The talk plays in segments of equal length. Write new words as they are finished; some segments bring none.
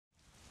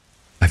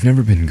I've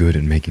never been good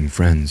at making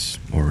friends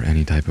or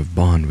any type of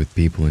bond with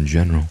people in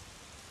general.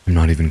 I'm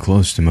not even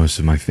close to most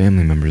of my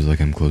family members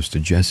like I'm close to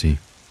Jessie.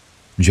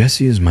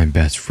 Jessie is my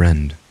best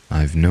friend.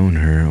 I've known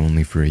her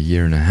only for a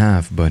year and a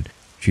half, but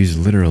she's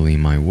literally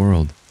my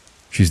world.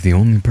 She's the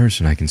only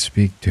person I can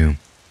speak to,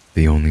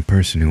 the only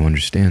person who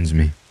understands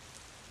me.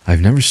 I've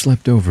never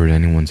slept over at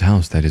anyone's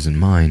house that isn't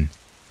mine,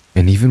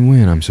 and even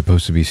when I'm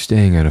supposed to be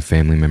staying at a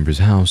family member's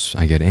house,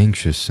 I get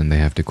anxious and they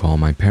have to call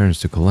my parents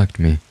to collect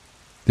me.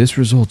 This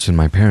results in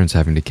my parents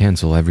having to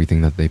cancel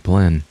everything that they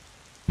plan.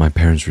 My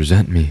parents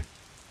resent me.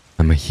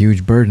 I'm a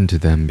huge burden to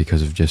them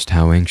because of just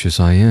how anxious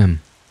I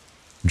am.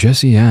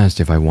 Jessie asked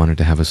if I wanted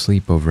to have a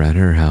sleepover at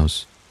her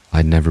house.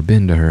 I'd never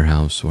been to her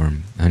house, or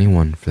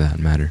anyone for that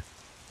matter.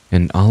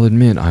 And I'll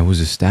admit I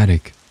was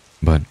ecstatic,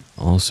 but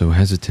also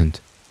hesitant,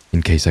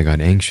 in case I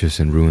got anxious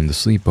and ruined the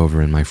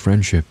sleepover and my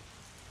friendship.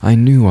 I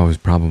knew I was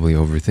probably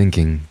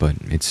overthinking, but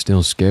it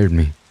still scared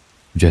me.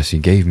 Jessie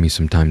gave me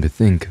some time to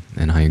think,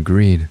 and I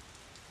agreed.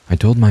 I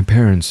told my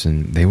parents,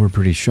 and they were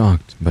pretty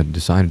shocked, but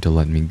decided to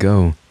let me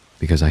go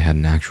because I had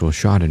an actual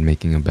shot at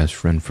making a best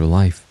friend for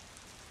life.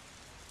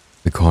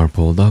 The car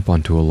pulled up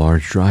onto a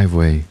large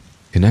driveway,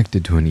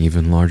 connected to an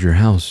even larger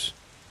house.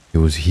 It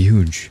was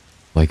huge,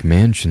 like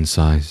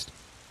mansion-sized,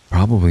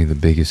 probably the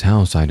biggest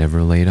house I'd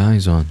ever laid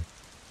eyes on.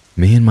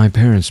 Me and my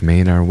parents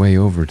made our way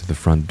over to the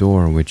front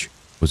door, which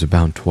was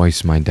about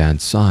twice my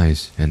dad's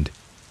size, and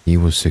he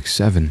was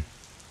 6'7".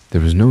 There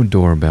was no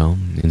doorbell.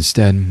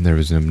 Instead, there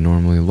was an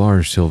abnormally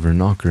large silver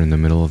knocker in the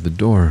middle of the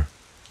door.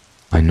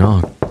 I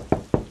knocked.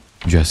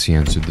 Jessie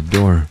answered the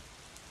door.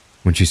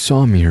 When she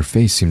saw me, her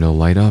face seemed to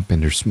light up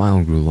and her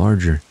smile grew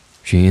larger.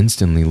 She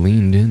instantly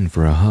leaned in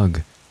for a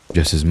hug.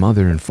 Jess's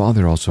mother and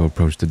father also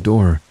approached the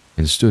door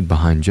and stood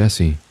behind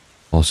Jessie,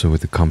 also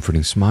with a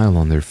comforting smile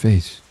on their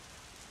face.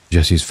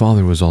 Jessie's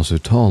father was also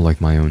tall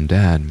like my own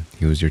dad.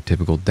 He was your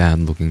typical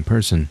dad-looking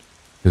person.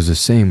 It was the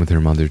same with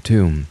her mother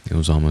too. It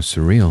was almost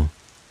surreal.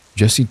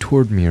 Jessie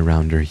toured me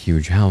around her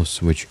huge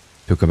house, which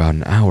took about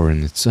an hour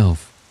in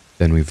itself.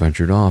 Then we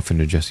ventured off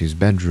into Jessie's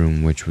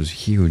bedroom, which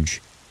was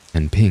huge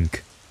and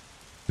pink.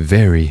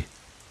 Very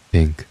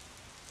pink.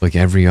 Like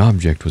every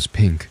object was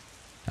pink.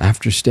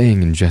 After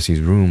staying in Jessie's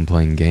room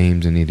playing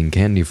games and eating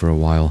candy for a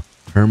while,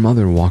 her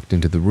mother walked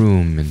into the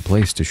room and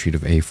placed a sheet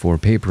of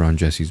A4 paper on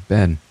Jessie's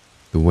bed.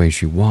 The way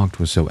she walked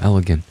was so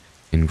elegant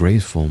and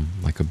graceful,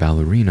 like a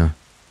ballerina.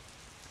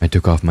 I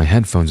took off my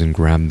headphones and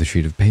grabbed the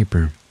sheet of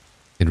paper.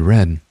 It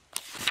read,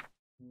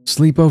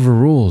 "Sleepover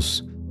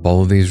rules.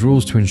 Follow these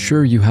rules to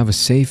ensure you have a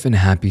safe and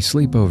happy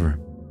sleepover.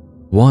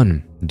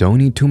 1.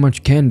 Don't eat too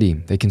much candy.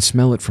 They can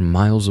smell it from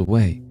miles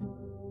away.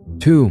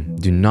 2.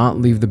 Do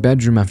not leave the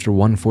bedroom after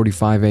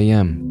 1:45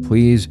 a.m.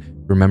 Please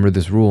remember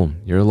this rule.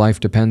 Your life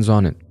depends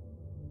on it.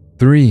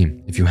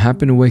 3. If you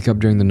happen to wake up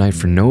during the night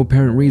for no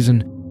apparent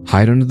reason,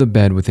 hide under the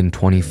bed within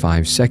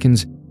 25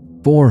 seconds.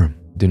 4.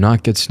 Do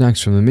not get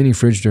snacks from the mini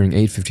fridge during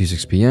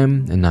 8:56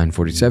 p.m. and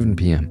 9:47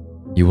 p.m.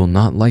 You will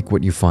not like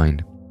what you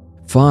find.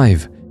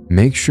 5.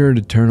 Make sure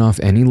to turn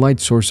off any light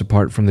source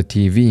apart from the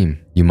TV.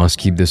 You must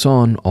keep this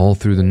on all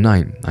through the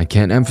night. I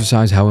can't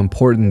emphasize how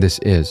important this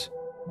is.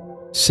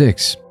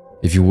 6.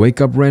 If you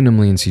wake up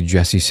randomly and see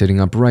Jessie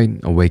sitting upright,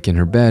 awake in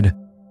her bed,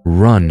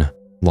 run.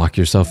 Lock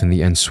yourself in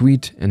the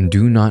ensuite and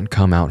do not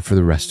come out for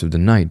the rest of the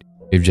night.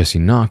 If Jessie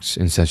knocks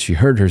and says she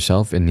hurt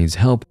herself and needs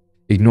help,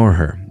 ignore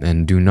her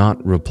and do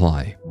not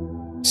reply.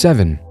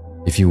 7.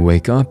 If you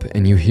wake up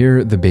and you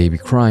hear the baby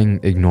crying,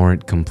 ignore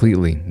it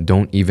completely.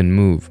 Don't even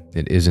move.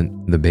 It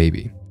isn't the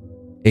baby.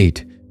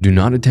 8. Do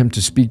not attempt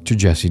to speak to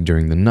Jessie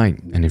during the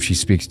night, and if she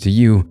speaks to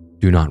you,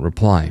 do not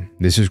reply.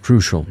 This is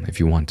crucial if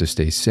you want to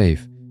stay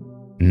safe.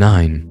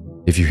 9.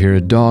 If you hear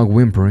a dog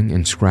whimpering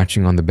and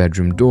scratching on the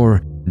bedroom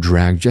door,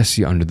 drag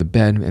Jessie under the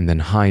bed and then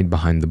hide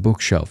behind the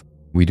bookshelf.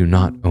 We do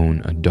not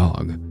own a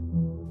dog.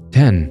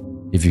 10.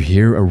 If you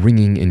hear a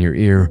ringing in your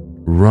ear,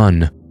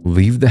 run.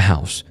 Leave the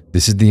house.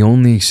 This is the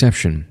only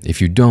exception.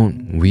 If you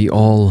don't, we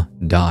all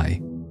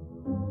die.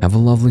 Have a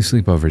lovely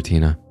sleepover,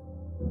 Tina.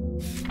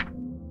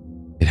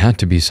 It had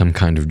to be some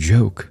kind of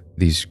joke.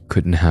 These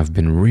couldn't have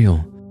been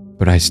real.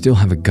 But I still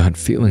have a gut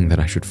feeling that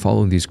I should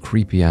follow these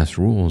creepy-ass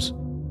rules.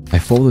 I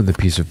folded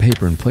the piece of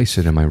paper and placed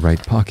it in my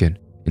right pocket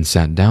and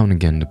sat down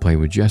again to play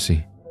with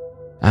Jessie.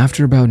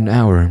 After about an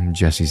hour,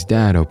 Jessie's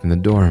dad opened the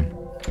door.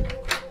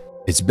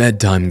 "It's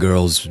bedtime,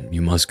 girls.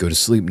 You must go to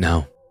sleep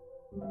now."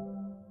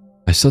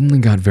 I suddenly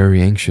got very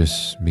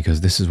anxious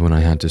because this is when I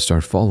had to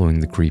start following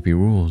the creepy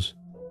rules.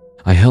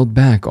 I held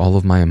back all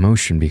of my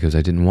emotion because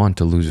I didn't want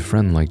to lose a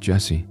friend like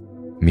Jessie.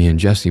 Me and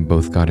Jessie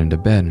both got into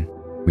bed.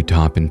 We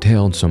top and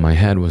tailed, so my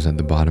head was at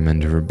the bottom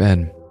end of her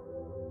bed.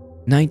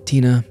 "Night,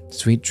 Tina.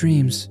 Sweet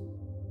dreams,"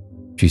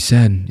 she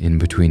said in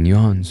between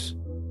yawns.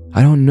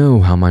 I don't know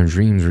how my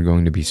dreams were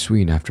going to be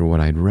sweet after what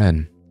I'd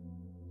read.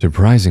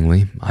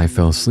 Surprisingly, I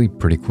fell asleep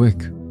pretty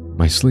quick.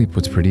 My sleep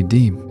was pretty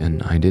deep,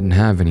 and I didn't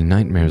have any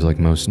nightmares like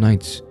most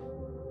nights.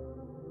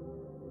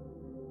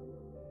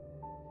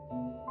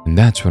 And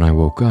that's when I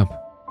woke up.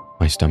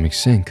 My stomach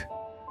sank.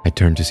 I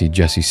turned to see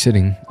Jessie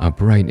sitting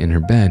upright in her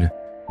bed,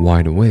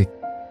 wide awake.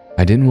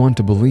 I didn't want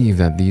to believe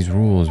that these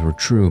rules were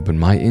true, but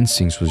my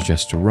instincts was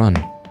just to run.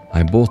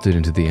 I bolted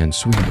into the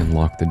ensuite and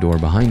locked the door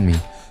behind me.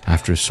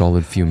 After a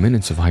solid few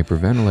minutes of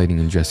hyperventilating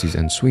in Jesse's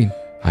ensuite,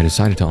 I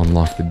decided to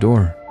unlock the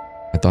door.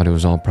 I thought it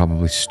was all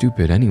probably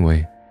stupid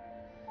anyway.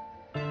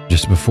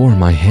 Just before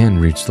my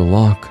hand reached the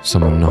lock,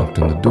 someone knocked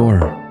on the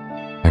door.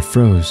 I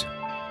froze.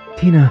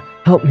 Tina,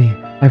 help me.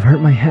 I've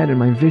hurt my head and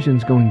my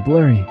vision's going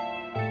blurry.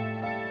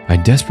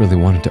 I desperately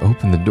wanted to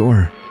open the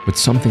door, but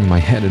something in my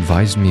head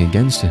advised me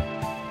against it.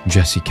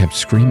 Jessie kept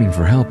screaming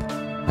for help.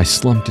 I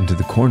slumped into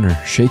the corner,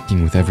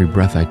 shaking with every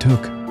breath I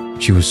took.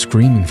 She was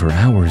screaming for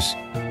hours.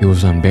 It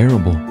was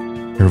unbearable.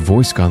 Her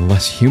voice got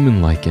less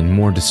human-like and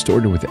more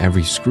distorted with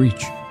every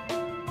screech.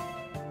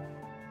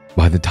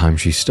 By the time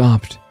she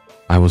stopped,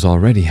 I was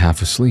already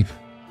half asleep.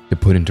 To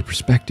put into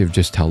perspective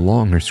just how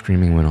long her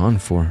screaming went on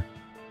for.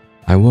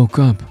 I woke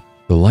up.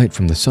 The light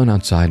from the sun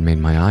outside made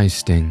my eyes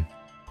sting.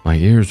 My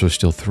ears were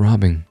still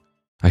throbbing.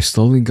 I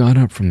slowly got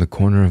up from the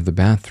corner of the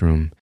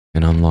bathroom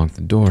and unlocked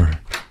the door.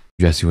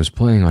 Jessie was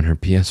playing on her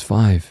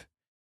PS5.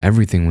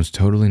 Everything was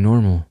totally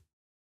normal.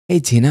 Hey,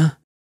 Tina,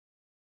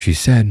 she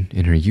said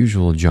in her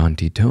usual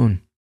jaunty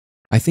tone.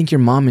 I think your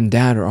mom and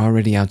dad are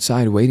already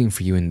outside waiting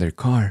for you in their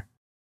car.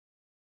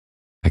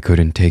 I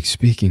couldn't take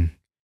speaking.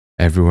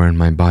 Everywhere in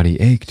my body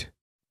ached.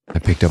 I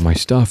picked up my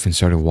stuff and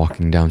started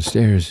walking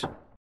downstairs.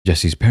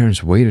 Jessie's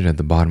parents waited at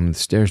the bottom of the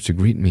stairs to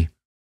greet me.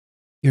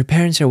 Your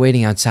parents are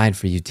waiting outside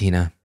for you,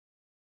 Tina,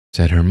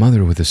 said her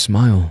mother with a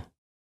smile.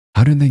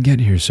 How did they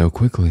get here so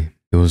quickly?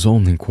 It was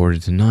only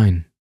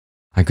 9:15.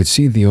 I could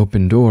see the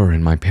open door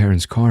and my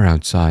parents' car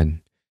outside.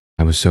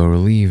 I was so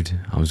relieved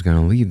I was going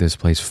to leave this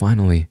place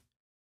finally.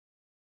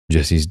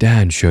 Jessie's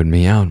dad showed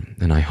me out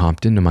and I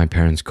hopped into my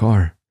parents'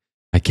 car.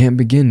 I can't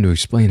begin to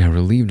explain how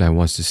relieved I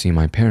was to see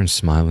my parents'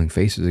 smiling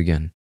faces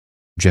again.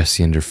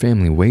 Jessie and her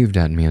family waved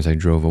at me as I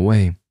drove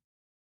away.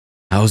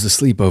 How was the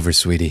sleepover,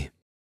 sweetie?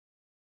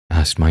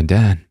 Asked my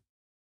dad.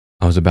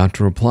 I was about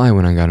to reply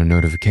when I got a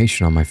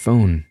notification on my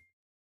phone.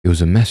 It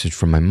was a message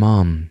from my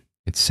mom.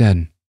 It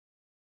said,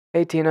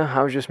 Hey Tina,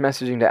 I was just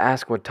messaging to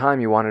ask what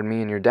time you wanted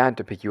me and your dad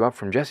to pick you up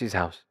from Jessie's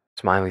house.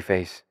 Smiley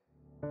face.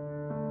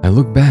 I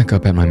looked back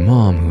up at my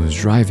mom who was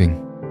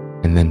driving,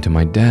 and then to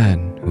my dad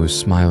who was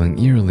smiling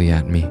eerily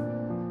at me.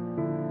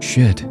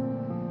 Shit,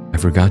 I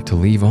forgot to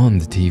leave on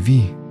the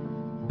TV.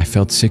 I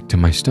felt sick to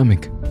my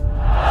stomach.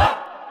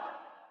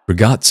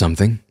 Forgot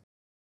something?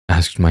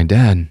 Asked my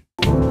dad.